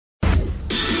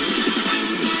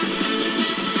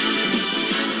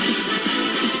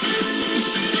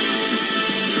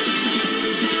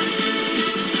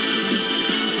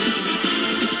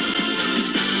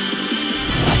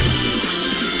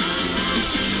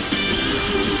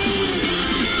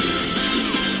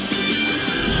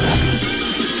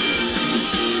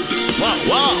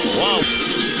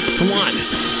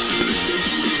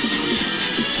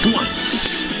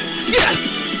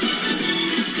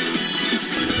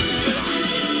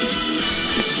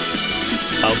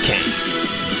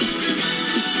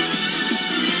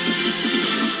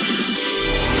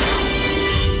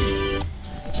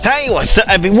What's up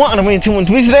everyone, I'm going to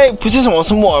today position on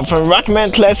some more from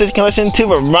Rockman Classic Collection to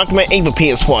the Rockman 8 for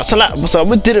PS4. So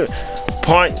we did it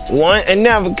part 1 and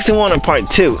now we're going on part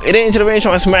 2. It ain't into the range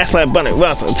on smash that button.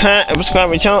 Well, so time and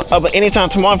subscribe to the channel up at anytime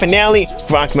tomorrow finale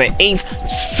Rockman 8.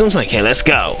 So it's like, okay, let's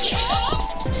go.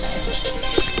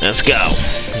 Let's go.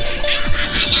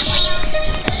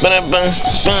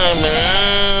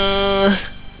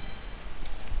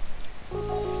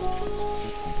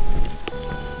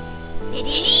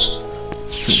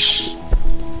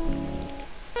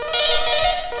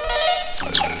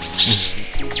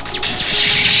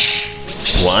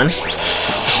 One.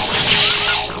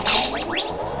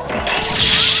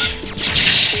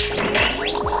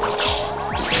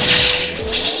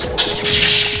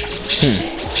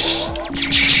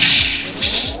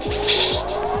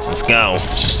 Let's go.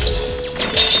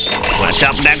 Watch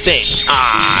out for that thing.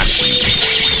 Ah.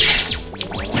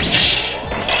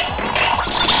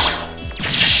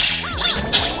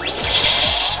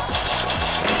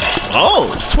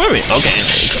 Oh, swimming. Okay,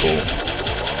 that's cool.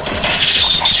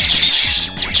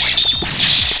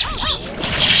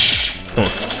 Come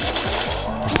on.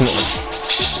 Come on.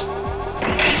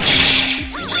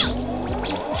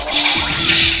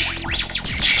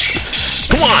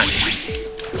 Come on.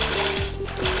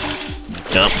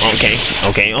 Jump. Okay.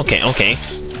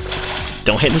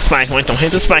 Don't hit the spike one. Don't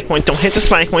hit the spike one. Don't hit the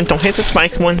spike one. Don't hit the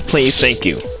spike one. Please, thank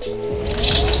you.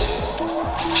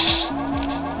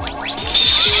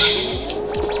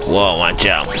 Whoa, watch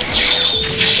out.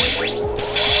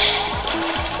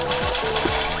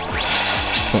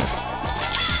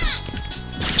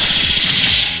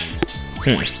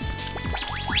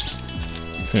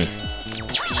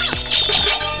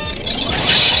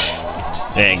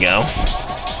 There you go.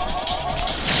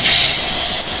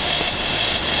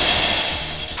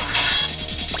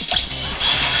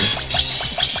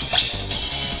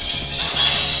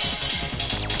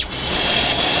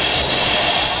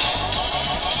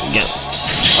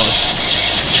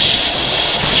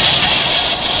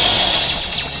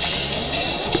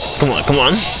 Come on.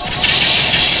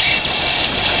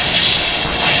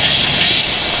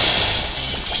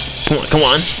 Come on, come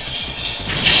on.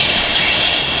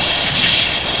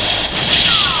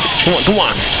 Come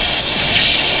on.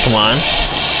 Come on.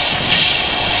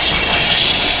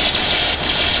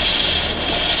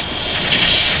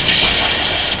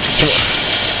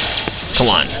 Come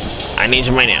on. I need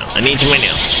you right now.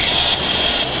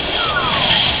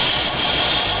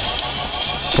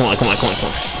 Come on. Come on.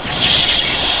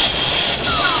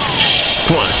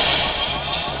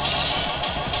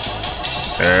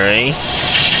 Hurry.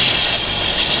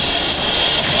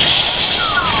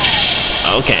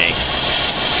 Okay.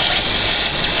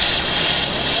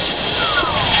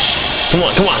 Come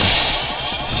on.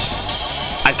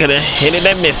 I could have hit it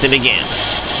and missed it again.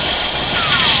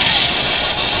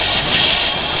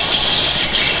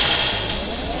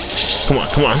 Come on.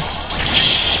 Come on.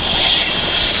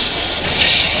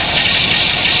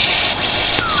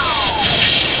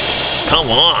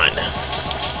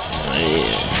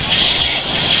 Yeah.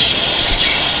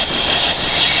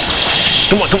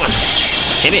 Come on.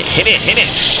 Hit it.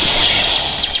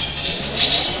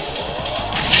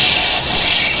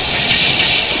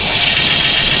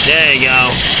 There you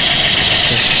go.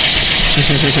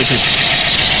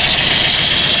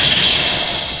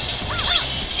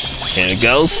 Here it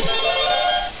goes.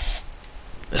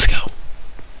 Let's go.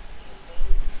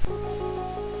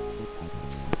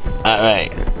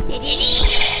 Alright.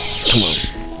 Come on.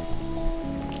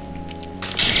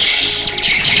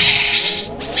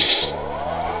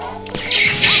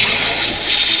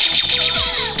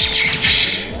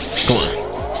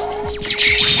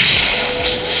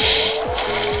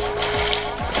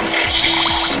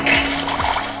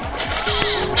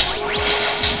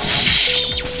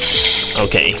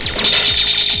 Okay.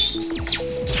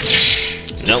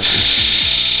 Nope.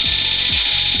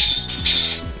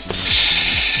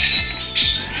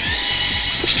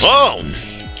 Oh!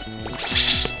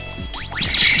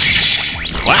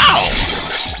 Wow!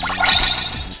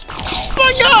 Oh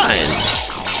my God!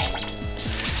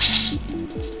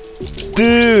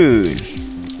 Dude!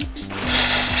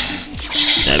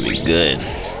 That'd be good.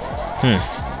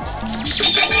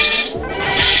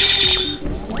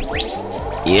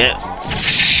 Yep.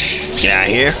 Get out of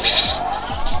here.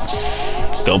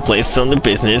 Go play some of the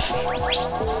business.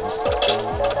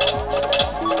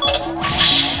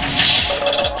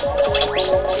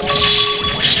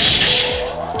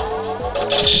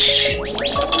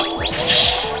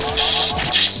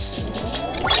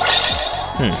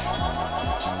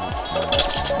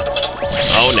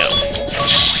 Oh no.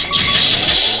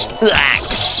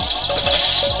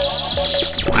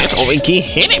 That's always keep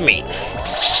hitting me.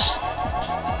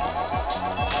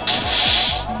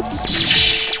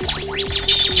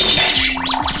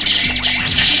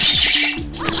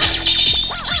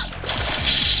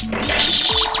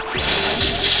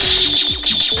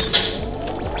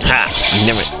 Ha!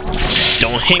 Never.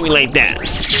 Don't hit me like that.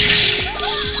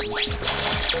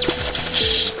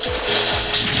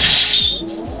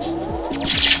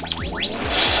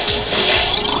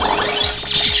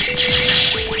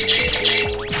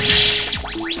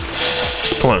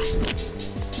 Come on.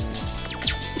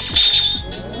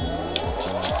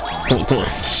 Come on.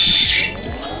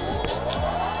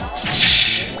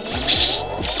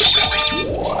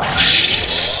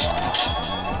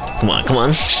 Come on, come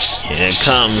on. Here it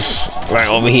comes. Right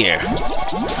over here.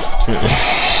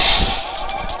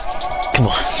 Come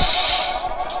on.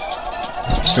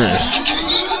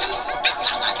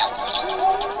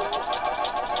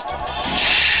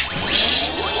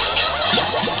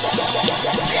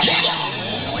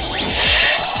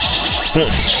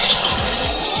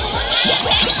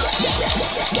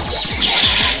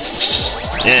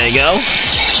 There you go.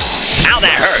 Ow,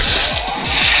 that hurt.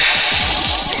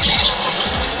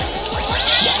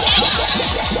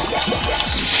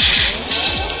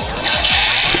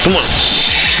 Come on.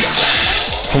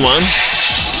 Come on.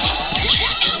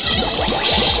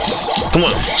 Come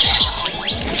on.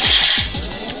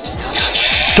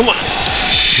 Come on.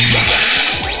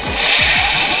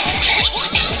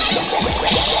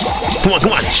 Come on,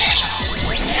 come on.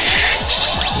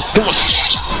 Come on.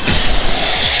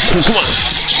 Come on.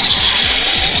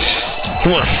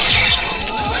 Come on.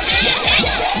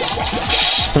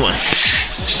 Come on.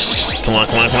 Come on,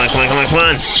 come on, come on, come on, come on, come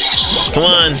on. Come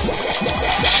on.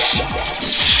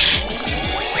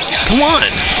 Come on.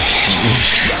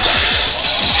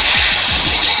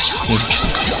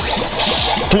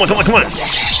 Come on, come on, come on.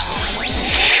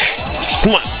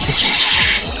 Come on.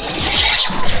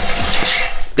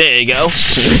 There you go.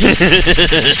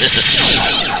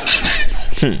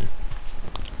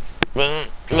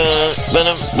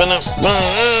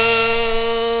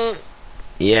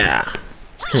 Yeah.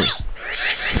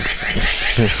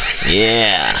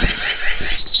 Yeah.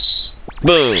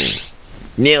 Boom.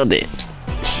 Nailed it.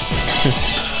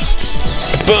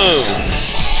 Boom.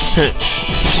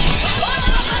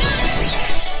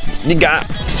 You got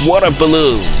water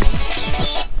balloon.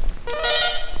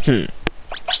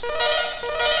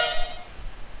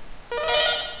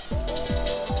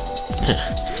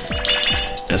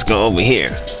 Let's go over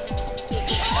here.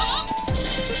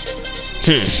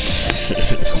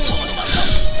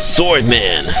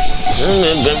 Swordman.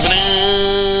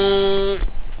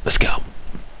 Let's go.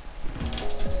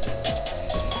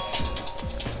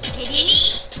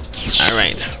 All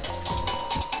right.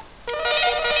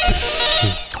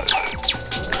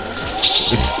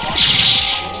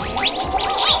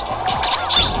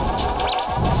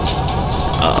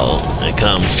 Uh-oh, here it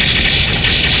comes.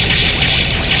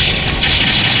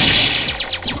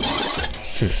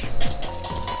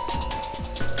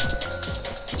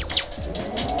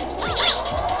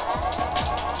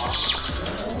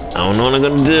 I don't know what I'm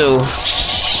gonna do.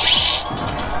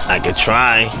 I could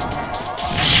try.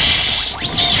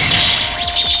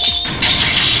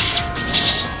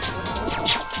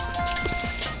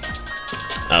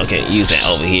 Okay, use that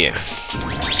over here.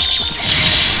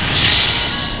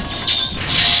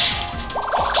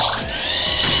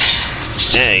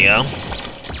 There you go.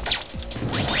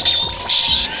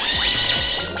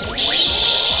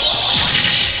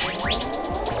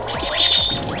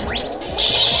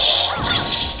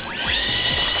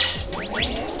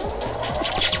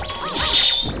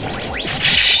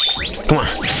 Come on.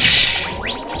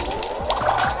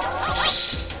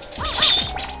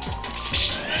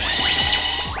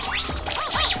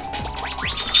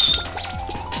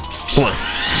 Come on.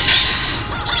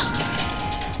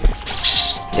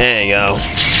 There you go.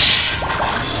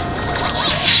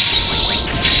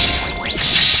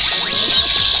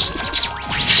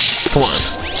 Come on.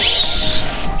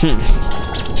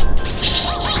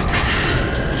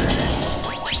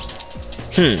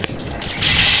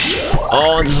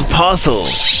 Oh, this is a puzzle.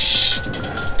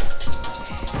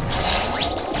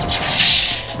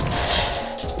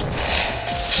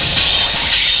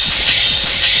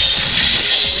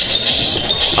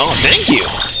 Oh, thank you.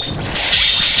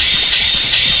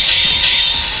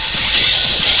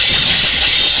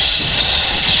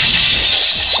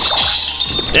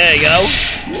 There you go.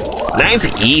 Nice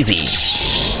and easy.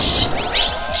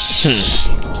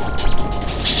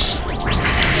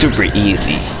 Super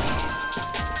easy.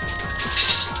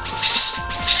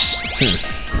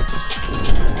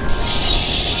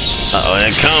 Uh-oh, there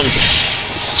it comes.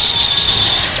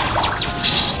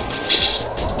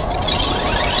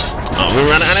 we're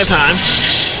running out of time.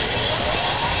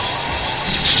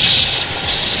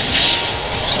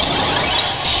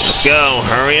 Let's go.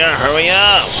 Hurry up, hurry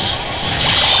up.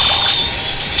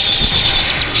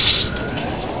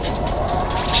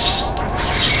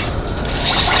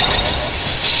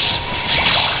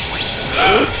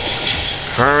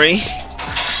 Hurry.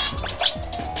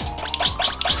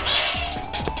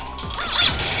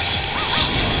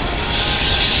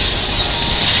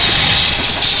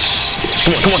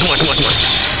 Come on, come on, come on, come on, come on.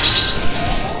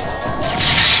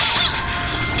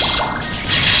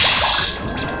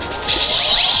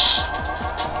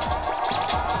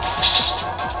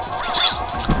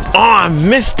 Oh, I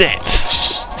missed it.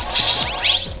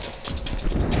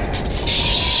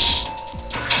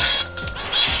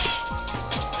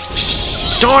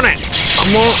 Darn it!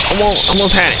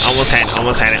 Almost had it. Almost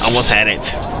had it.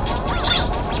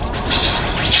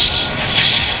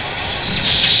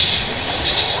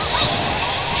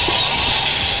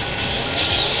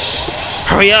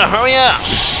 Hurry up! Hurry up!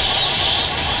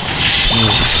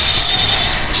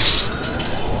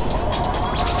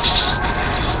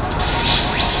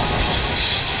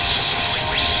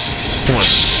 Come on.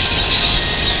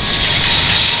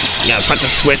 You gotta put the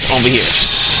switch over here.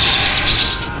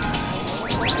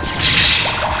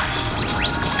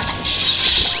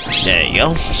 There you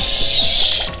go.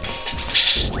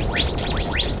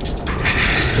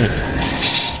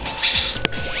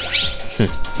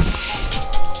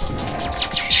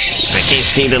 I can't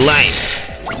see the light.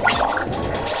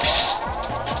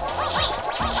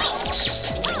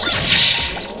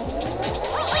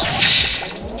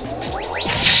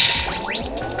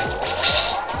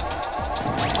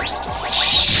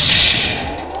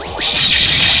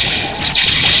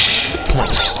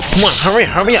 Come on,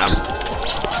 hurry up.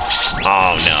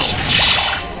 Oh no.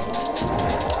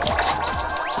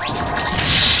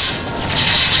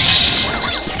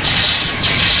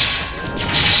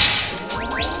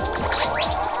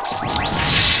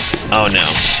 Oh no.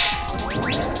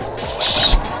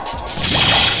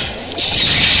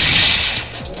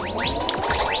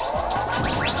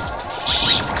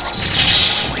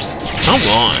 Come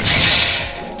on.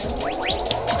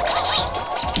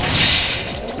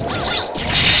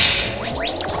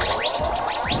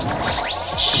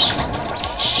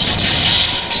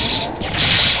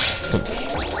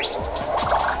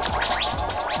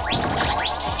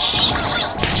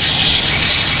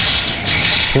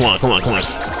 Come on.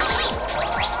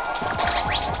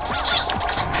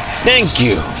 Thank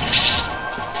you.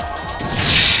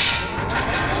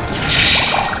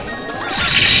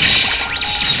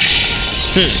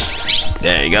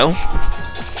 There you go.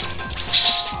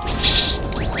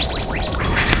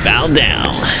 Bow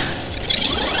down.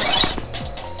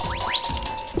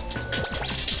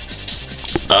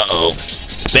 Uh-oh.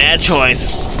 Bad choice.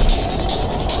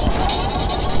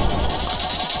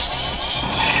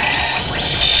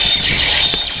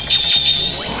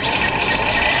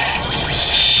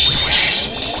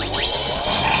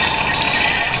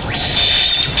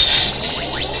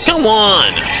 Come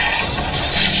on!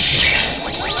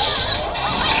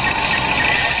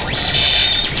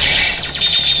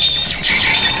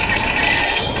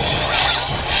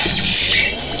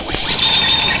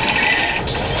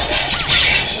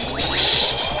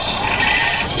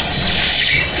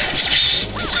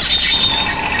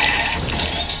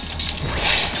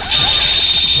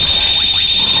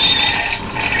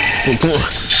 Come on.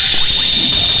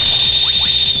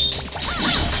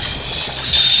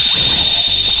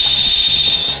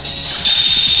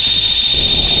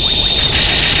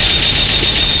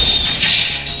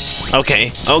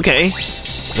 Okay.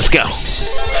 Let's go.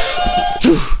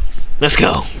 Whew. Let's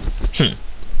go.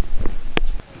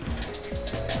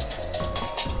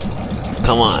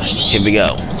 Come on, here we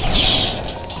go.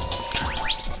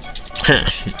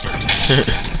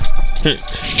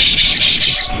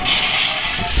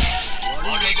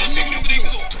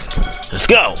 Let's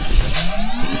go.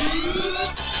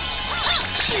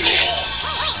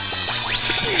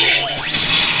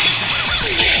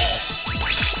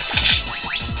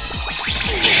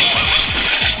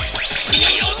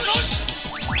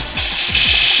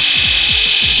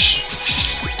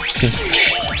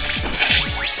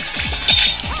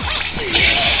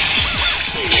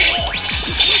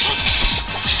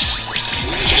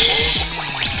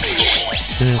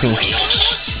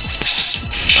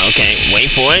 Okay,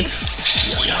 wait for it.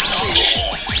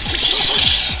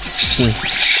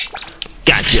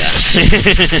 Gotcha.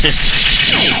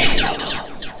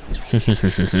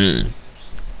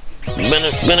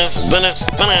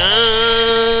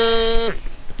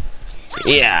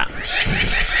 Yeah.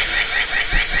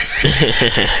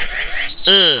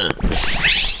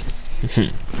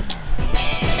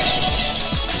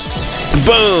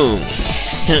 Boom!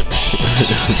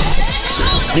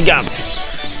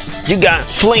 You got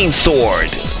flame sword.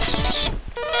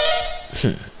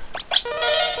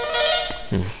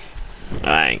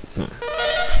 Alright.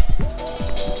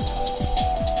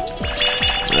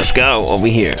 Let's go over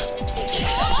here.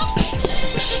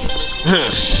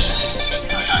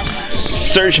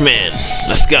 Search man.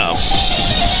 Let's go.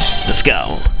 Let's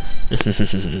go.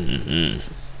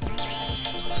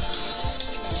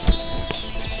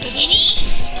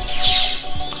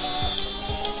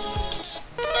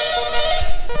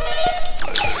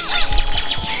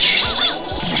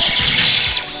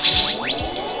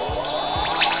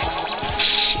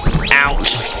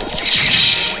 Ouch.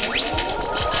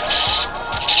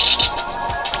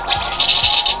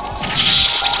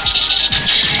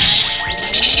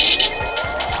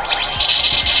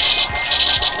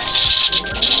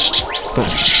 Come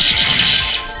on.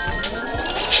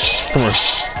 Come on.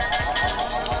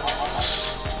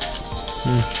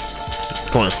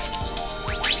 Come on.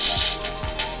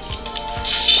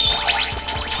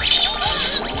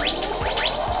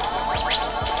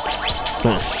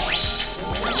 Come on.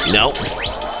 Nope.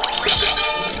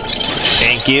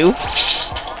 Thank you.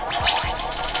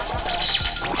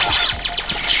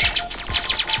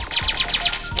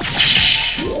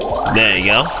 There you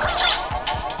go.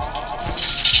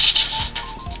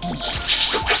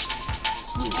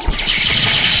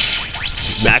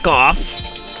 Back off.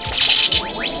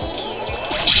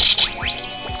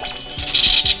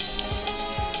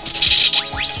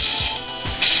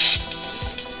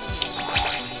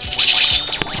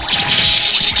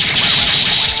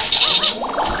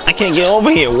 I can't get over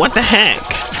here. What the heck?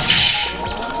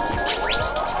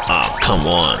 Oh, come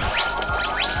on.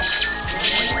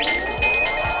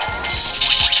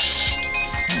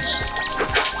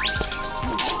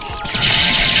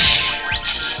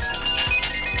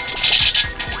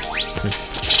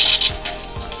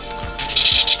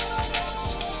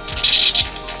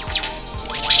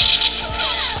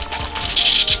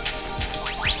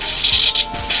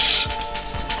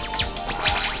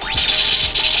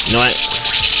 You know what?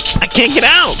 I can't get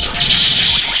out!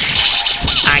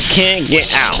 I can't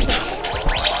get out.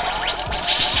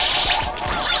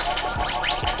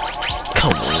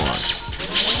 Come on.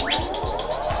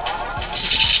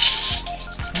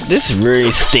 This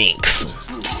really stinks.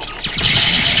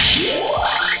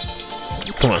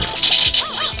 Come on.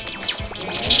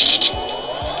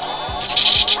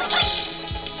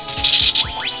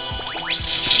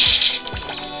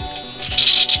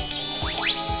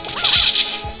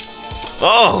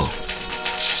 Oh!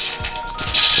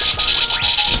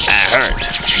 That hurt.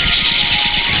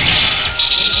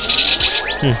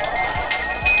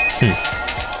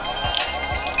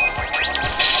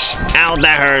 Ow,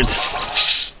 that hurts.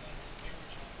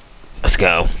 Let's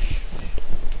go.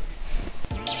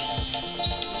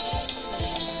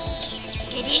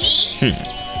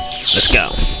 Let's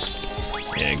go.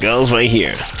 There it goes right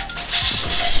here.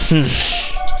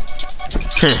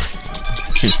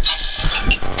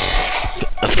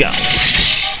 Let's go.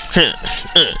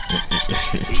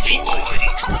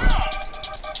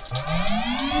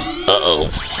 Uh-oh.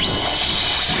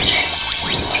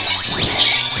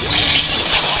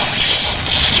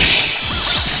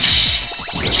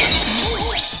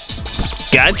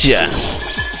 Gotcha.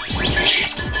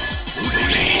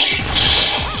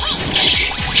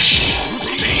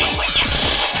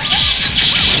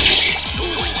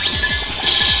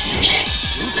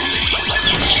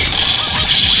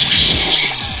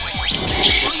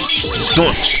 Come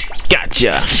on.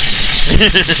 Gotcha.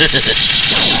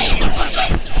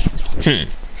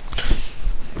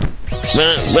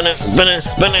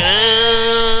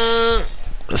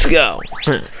 Let's go.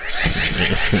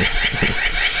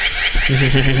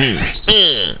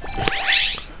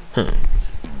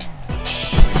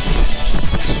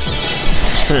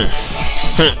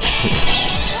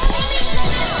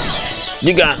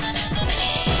 You got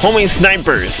homing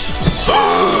snipers.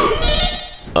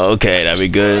 Okay, that'd be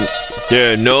good.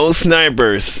 There are no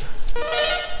snipers.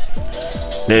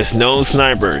 There's no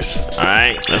snipers.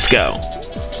 Alright, let's go.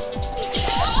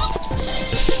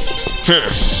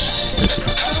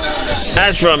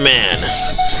 Astro Man.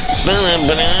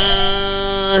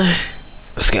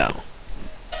 Let's go.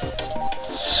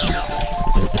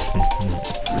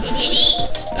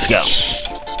 Let's go.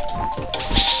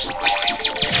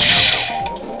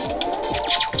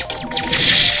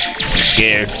 I'm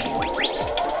scared.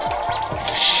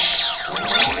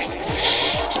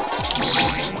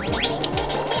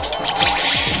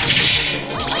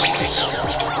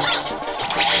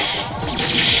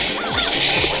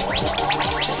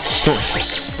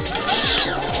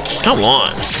 Come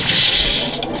on.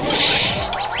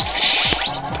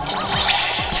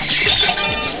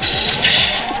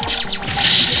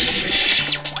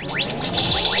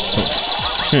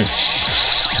 Okay,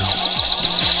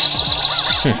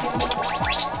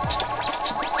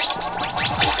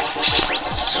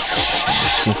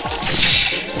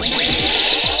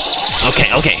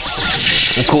 okay.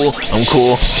 I'm cool. I'm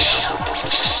cool.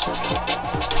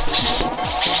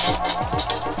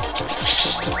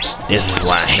 This is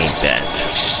why I hate that.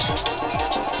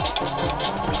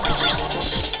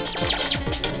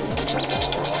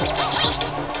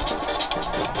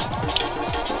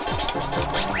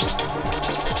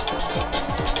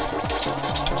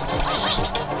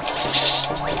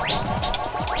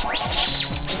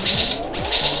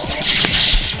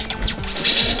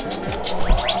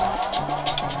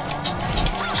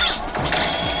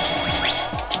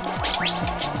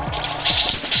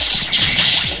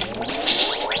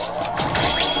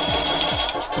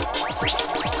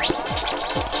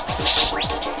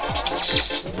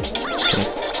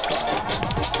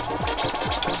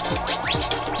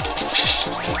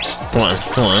 Come on,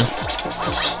 come on.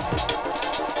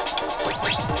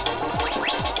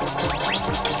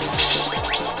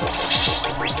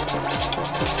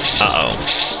 Uh-oh.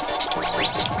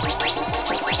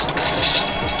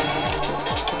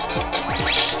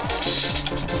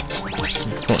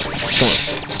 Come on, come on.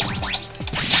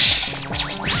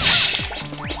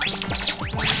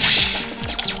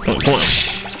 Come on, come on.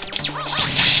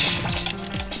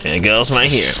 There it goes right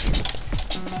here.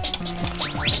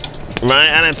 Right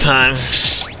out of time.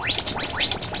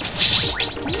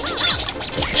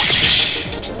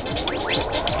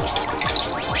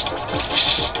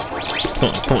 Come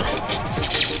on, come on.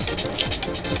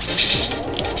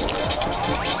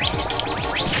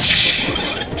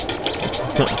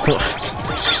 Come on, come on.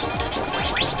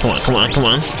 Come on, come on, come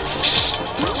on.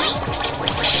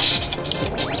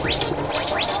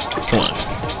 Come on.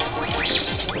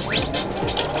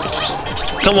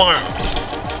 Come on.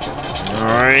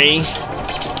 Alright.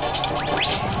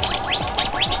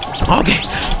 Okay.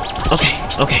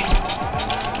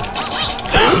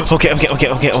 Okay.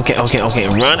 Okay. Okay.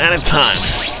 Run out of time.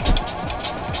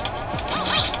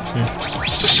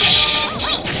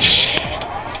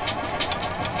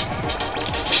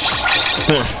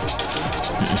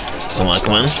 Come on.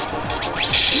 Come on.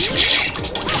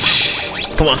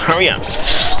 Come on, hurry up.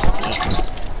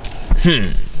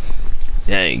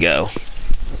 There you go.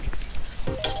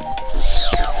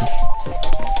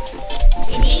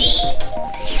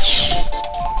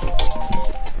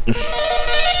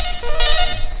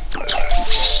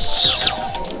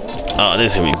 Oh,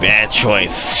 this is gonna be a bad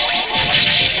choice.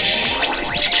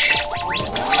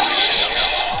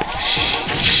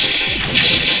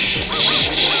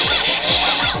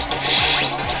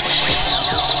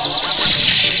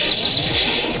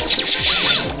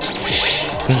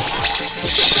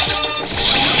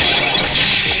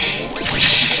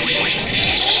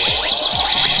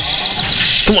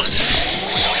 Come on.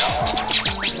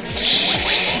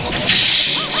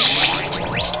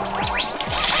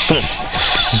 Come on.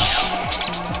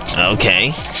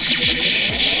 Okay.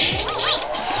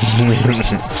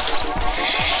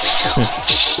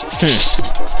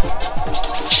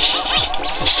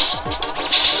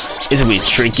 This will be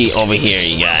tricky over here,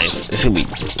 you guys. This will be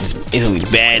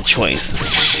bad choice.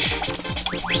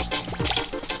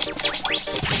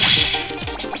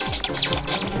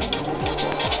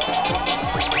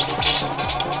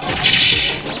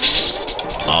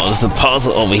 Oh, there's a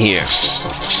puzzle over here.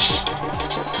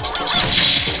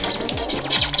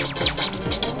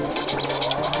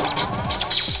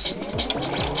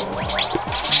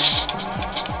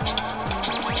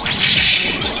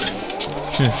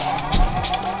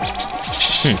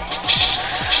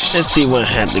 Let's see what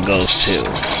hat it goes to.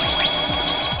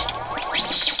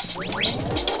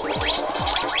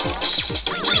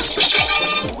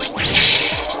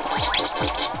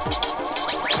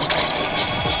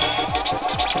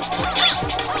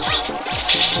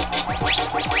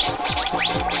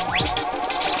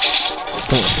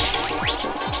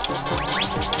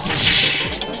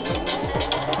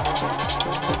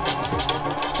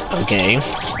 Okay.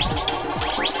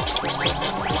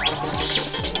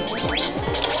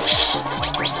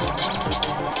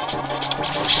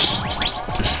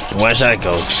 Where that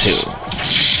goes to?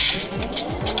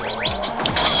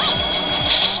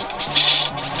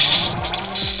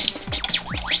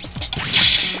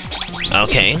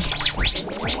 Okay.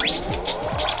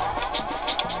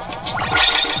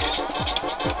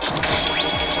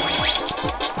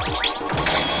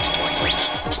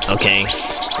 Okay.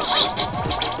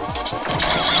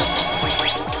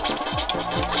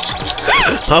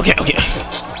 Okay.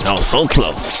 That was so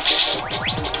close.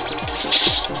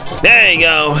 There you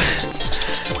go.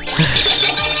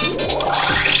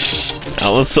 That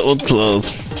was so close.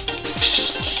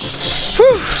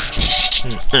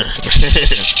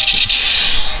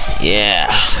 Yeah.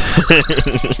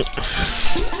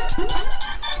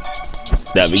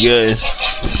 That'd be good.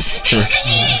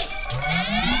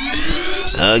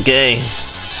 Okay.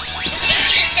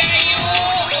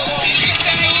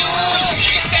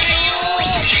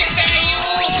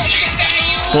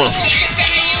 Come on.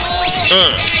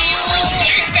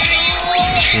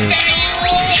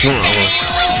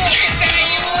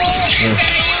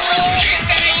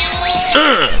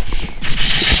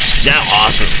 That's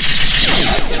awesome.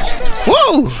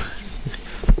 Woo!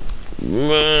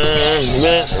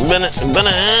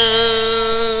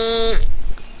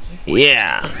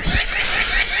 Yeah.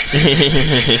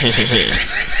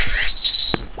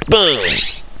 Boom.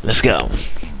 Let's go.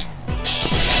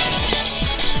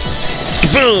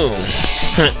 Boom.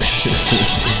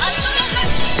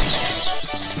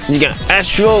 You got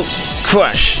Astral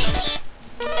Crush.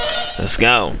 Let's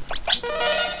go.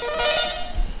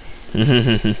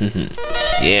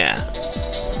 Yeah.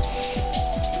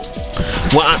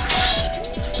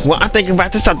 Well, I think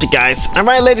about this subject, guys.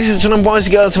 Alright, ladies and gentlemen, boys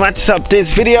and girls, wrap this up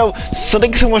this video. So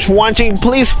thank you so much for watching.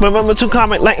 Please remember to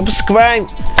comment, like, and subscribe.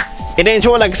 If you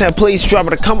enjoyed, like I said, please drop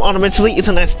it a comment automatically.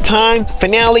 Until next time,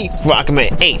 finale,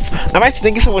 Rockman 8th. Alright, so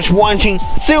thank you so much for watching.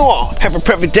 See you all. Have a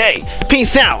perfect day.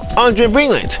 Peace out. Andre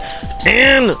Breland.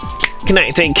 And good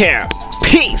night. Take care.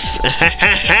 Peace.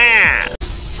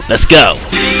 Let's go.